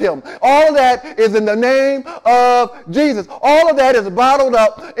with him. All of that is in the name of Jesus. All of that is bottled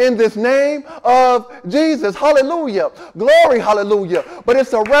up in this name of Jesus. Hallelujah. Glory, hallelujah. But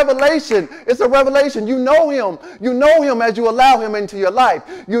it's a revelation. It's a revelation. You know him. You know him as you allow him into your life.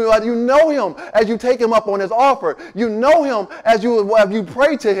 You know him as you take him up on his offer. You know him as you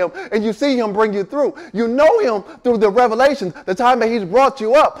pray to him and you see him bring you through. You know him through the revelations, the time that he's brought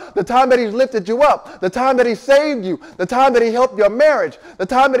you up, the time that he's lifted you up, the time that he saved you, the time that he helped your marriage, the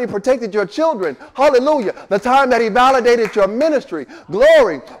time that he protected your children. Hallelujah. The time that he validated your ministry.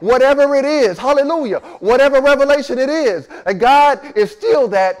 Glory. Whatever it is. Hallelujah. Whatever revelation it is. And God is still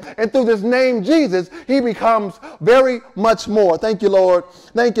that. And through this name Jesus, he becomes very much more. Thank you, Lord.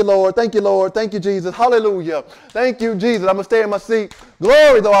 Thank you, Lord. Thank you, Lord. Thank you, Jesus. Hallelujah. Thank you, Jesus. I'm going to stay in my seat.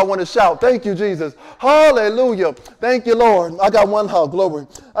 Glory, though I want to shout. Thank you, Jesus. Hallelujah. Thank you, Lord. I got one glory.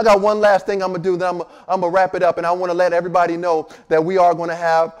 I got one last thing I'm going to do. Then I'm going to wrap it up. And I want to let everybody know that we are going to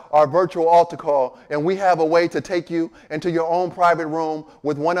have our virtual altar call. And we have a way to take you into your own private room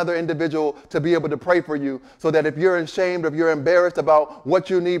with one other individual to be able to pray for you. So that if you're ashamed, if you're embarrassed about what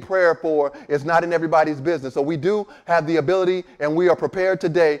you need prayer for, it's not in everybody's business. So we do have the ability, and we are prepared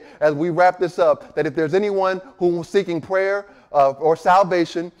today as we wrap this up, that if there's anyone who's seeking prayer, or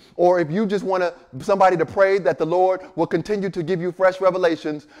salvation, or if you just want somebody to pray that the Lord will continue to give you fresh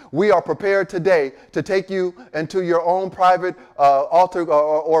revelations, we are prepared today to take you into your own private altar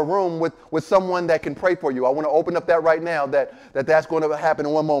or room with someone that can pray for you. I want to open up that right now, that's going to happen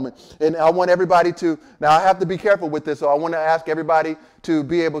in one moment. And I want everybody to, now I have to be careful with this, so I want to ask everybody to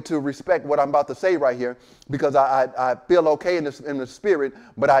be able to respect what I'm about to say right here, because I feel okay in the spirit,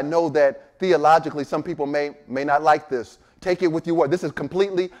 but I know that theologically some people may not like this. Take it with your word. This is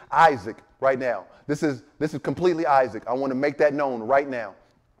completely Isaac right now. This is completely Isaac. I want to make that known right now.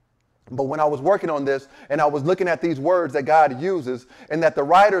 But when I was working on this and I was looking at these words that God uses, and that the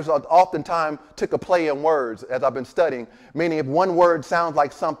writers oftentimes took a play in words as I've been studying, meaning if one word sounds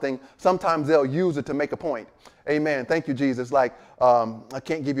like something, sometimes they'll use it to make a point. Amen. Thank you, Jesus. Like, I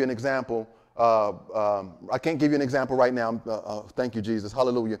can't give you an example. I can't give you an example right now. Thank you, Jesus.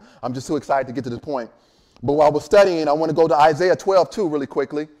 Hallelujah. I'm just too excited to get to this point. But while I was studying, I want to go to Isaiah 12:2 really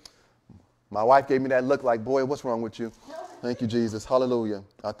quickly. My wife gave me that look like, boy, what's wrong with you? Thank you, Jesus. Hallelujah.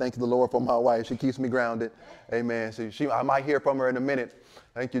 I thank the Lord for my wife. She keeps me grounded. Amen. I might hear from her in a minute.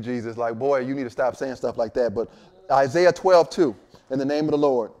 Thank you, Jesus. Like, boy, you need to stop saying stuff like that. But Isaiah 12:2, in the name of the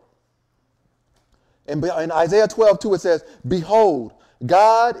Lord. And in Isaiah 12:2, it says, behold,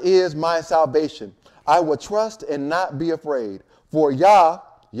 God is my salvation. I will trust and not be afraid. For Yahweh,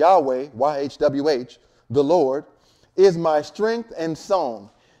 YHWH, the Lord, is my strength and song.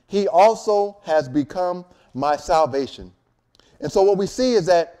 He also has become my salvation. And so what we see is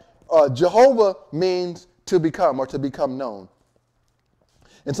that Jehovah means to become, or to become known.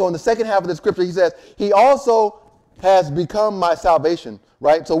 And so in the second half of the scripture, he says, he also has become my salvation,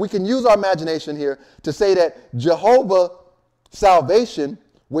 right? So we can use our imagination here to say that Jehovah salvation,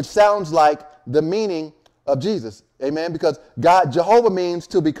 which sounds like the meaning of Jesus. Amen. Because Jehovah means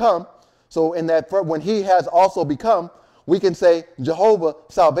to become. So in that, when he has also become, We can say Jehovah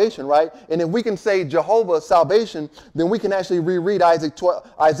salvation, right? And if we can say Jehovah salvation, then we can actually reread Isaiah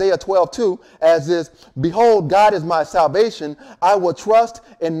 12:2 as this: behold, God is my salvation. I will trust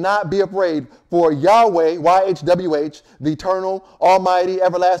and not be afraid. For Yahweh, YHWH, the eternal, almighty,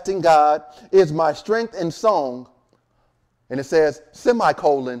 everlasting God, is my strength and song. And it says,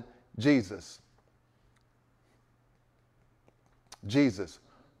 semicolon, Jesus. Jesus,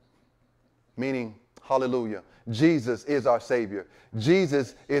 meaning, hallelujah, Jesus is our Savior.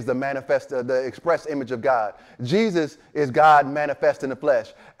 Jesus is the express image of God. Jesus is God manifest in the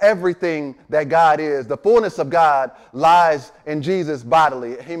flesh. Everything that God is, the fullness of God, lies in Jesus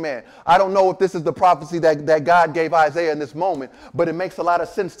bodily. Amen. I don't know if this is the prophecy that God gave Isaiah in this moment, but it makes a lot of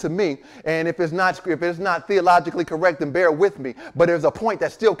sense to me. And if it's not theologically correct, then bear with me. But there's a point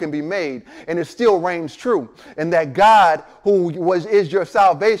that still can be made, and it still reigns true. And that God, who is your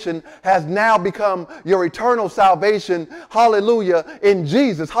salvation, has now become your eternal salvation. Hallelujah. In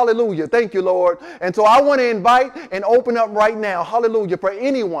Jesus. Hallelujah. Thank you, Lord. And so I want to invite and open up right now. Hallelujah. For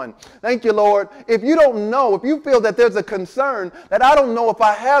anyone. Thank you, Lord. If you don't know, if you feel that there's a concern that I don't know if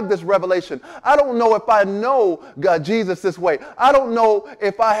I have this revelation, I don't know if I know God, Jesus this way, I don't know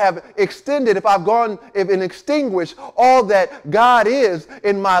if I have extended, if I've gone and extinguished all that God is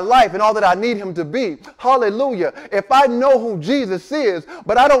in my life and all that I need him to be. Hallelujah. If I know who Jesus is,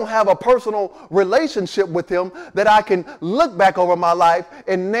 but I don't have a personal relationship with him that I can look back over my life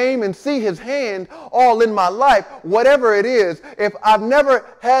and name and see his hand all in my life, whatever it is, if I've never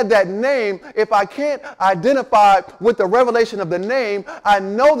had that name, if I can't identify with the revelation of the name, I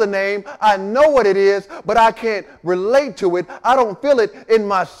know the name, I know what it is, but I can't relate to it. I don't feel it in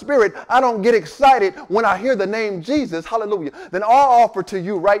my spirit. I don't get excited when I hear the name Jesus. Hallelujah. Then I'll offer to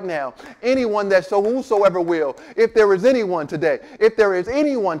you right now, anyone that whosoever will, if there is anyone today,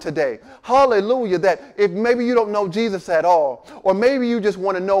 hallelujah, that if maybe you don't know Jesus at all, or maybe you just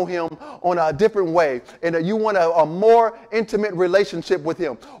want to know him on a different way, and you want a more intimate relationship with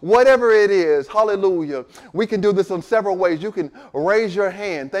him, whatever it is, hallelujah. We can do this in several ways. You can raise your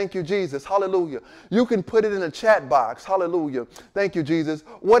hand. Thank you, Jesus. Hallelujah. You can put it in a chat box. Hallelujah. Thank you, Jesus.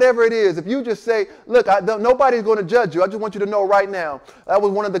 Whatever it is, if you just say, look, nobody's going to judge you. I just want you to know right now, that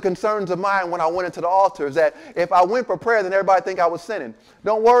was one of the concerns of mine when I went into the altar, is that if I went for prayer, then everybody think I was sinning.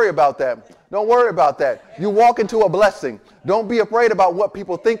 Don't worry about that. Don't worry about that. You walk into a blessing. Don't be afraid about what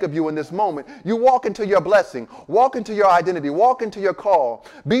people think of you in this moment. You walk into your blessing. Walk into your identity. Walk into your call.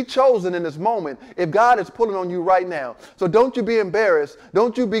 Be chosen in this moment if God is pulling on you right now. So don't you be embarrassed.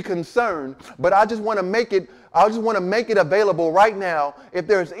 Don't you be concerned. But I just want to make it available right now. If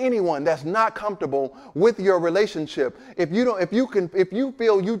there's anyone that's not comfortable with your relationship, if you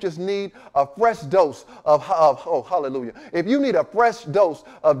feel you just need a fresh dose of hallelujah. If you need a fresh dose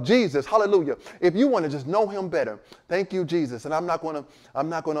of Jesus, hallelujah. If you want to just know him better, thank you, Jesus. And I'm not going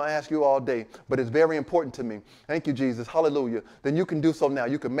to ask you all day, but it's very important to me. Thank you, Jesus. Hallelujah. Then you can do so now.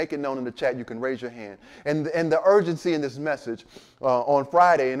 You can make it known in the chat. You can raise your hand. And the urgency in this message on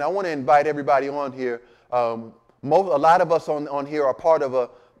Friday, and I want to invite everybody on here. A lot of us on here are part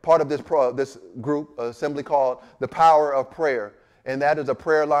of this group, assembly called The Power of Prayer. And that is a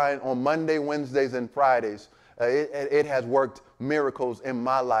prayer line on Monday, Wednesdays, and Fridays. It has worked miracles in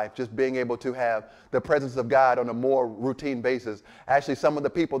my life, just being able to have the presence of God on a more routine basis. Actually, some of the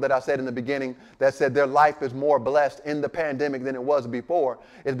people that I said in the beginning that said their life is more blessed in the pandemic than it was before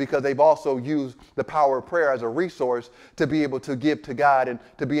is because they've also used the power of prayer as a resource to be able to give to God and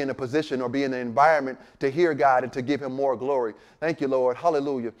to be in a position or be in an environment to hear God and to give him more glory. Thank you, Lord.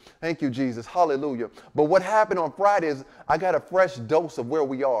 Hallelujah. Thank you, Jesus. Hallelujah. But what happened on Friday is I got a fresh dose of where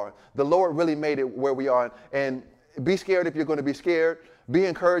we are. The Lord really made it where we are. And be scared if you're going to be scared. Be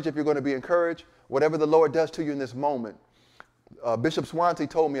encouraged if you're going to be encouraged. Whatever the Lord does to you in this moment. Bishop Swansea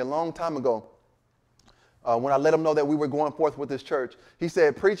told me a long time ago when I let him know that we were going forth with this church. He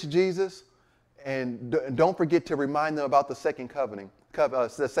said, preach Jesus and don't forget to remind them about the second coming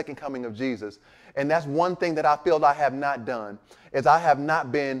of Jesus. And that's one thing that I feel I have not done, is I have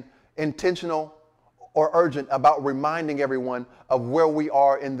not been intentional or urgent about reminding everyone of where we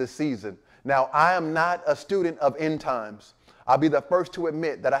are in this season. Now, I am not a student of end times. I'll be the first to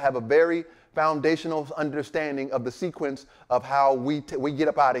admit that I have a very foundational understanding of the sequence of how we get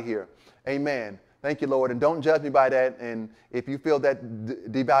up out of here. Amen. Thank you, Lord. And don't judge me by that. And if you feel that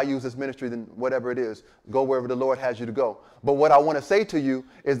devalues this ministry, then whatever it is, go wherever the Lord has you to go. But what I want to say to you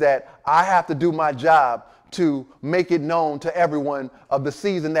is that I have to do my job to make it known to everyone of the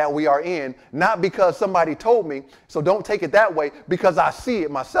season that we are in, not because somebody told me, so don't take it that way, because I see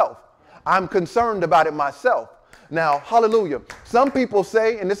it myself. I'm concerned about it myself. Now, hallelujah. Some people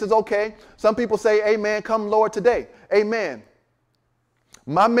say, and this is okay, some people say, amen, come Lord today. Amen.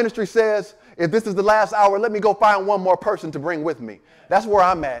 My ministry says, if this is the last hour, let me go find one more person to bring with me. That's where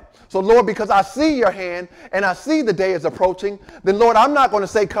I'm at. So, Lord, because I see your hand and I see the day is approaching, then, Lord, I'm not going to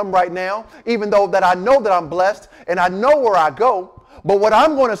say come right now, even though that I know that I'm blessed and I know where I go. But what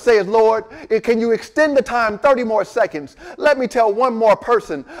I'm going to say is, Lord, can you extend the time 30 more seconds? Let me tell one more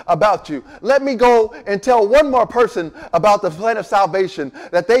person about you. Let me go and tell one more person about the plan of salvation,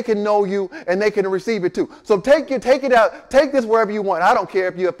 that they can know you and they can receive it too. So take it out. Take this wherever you want. I don't care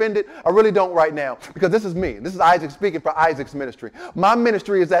if you're offended. I really don't right now, because this is me. This is Isaac speaking for Isaac's ministry. My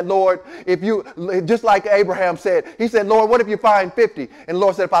ministry is that, Lord, if you, just like Abraham said, he said, Lord, what if you find 50? And the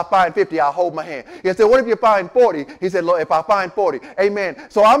Lord said, if I find 50, I'll hold my hand. He said, what if you find 40? He said, Lord, if I find 40. Amen.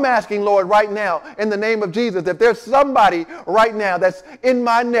 So I'm asking, Lord, right now, in the name of Jesus, if there's somebody right now that's in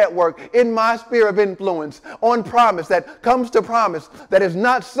my network, in my sphere of influence, on promise, that comes to promise, that is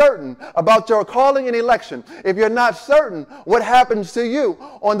not certain about your calling and election, if you're not certain what happens to you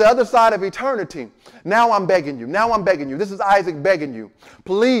on the other side of eternity, now I'm begging you. Now I'm begging you. This is Isaac begging you.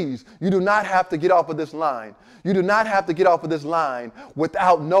 Please, you do not have to get off of this line. You do not have to get off of this line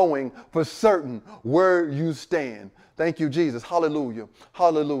without knowing for certain where you stand. Thank you, Jesus. Hallelujah.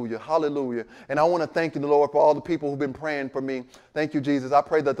 Hallelujah. Hallelujah. And I want to thank you, Lord, for all the people who've been praying for me. Thank you, Jesus. I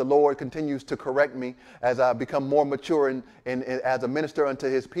pray that the Lord continues to correct me as I become more mature and as a minister unto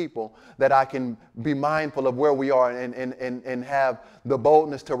his people, that I can be mindful of where we are and have the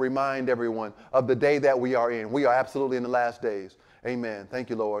boldness to remind everyone of the day that we are in. We are absolutely in the last days. Amen. Thank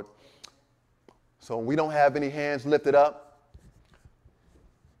you, Lord. So we don't have any hands lifted up.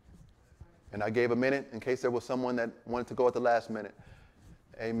 And I gave a minute in case there was someone that wanted to go at the last minute.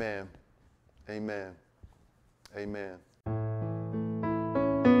 Amen. Amen. Amen.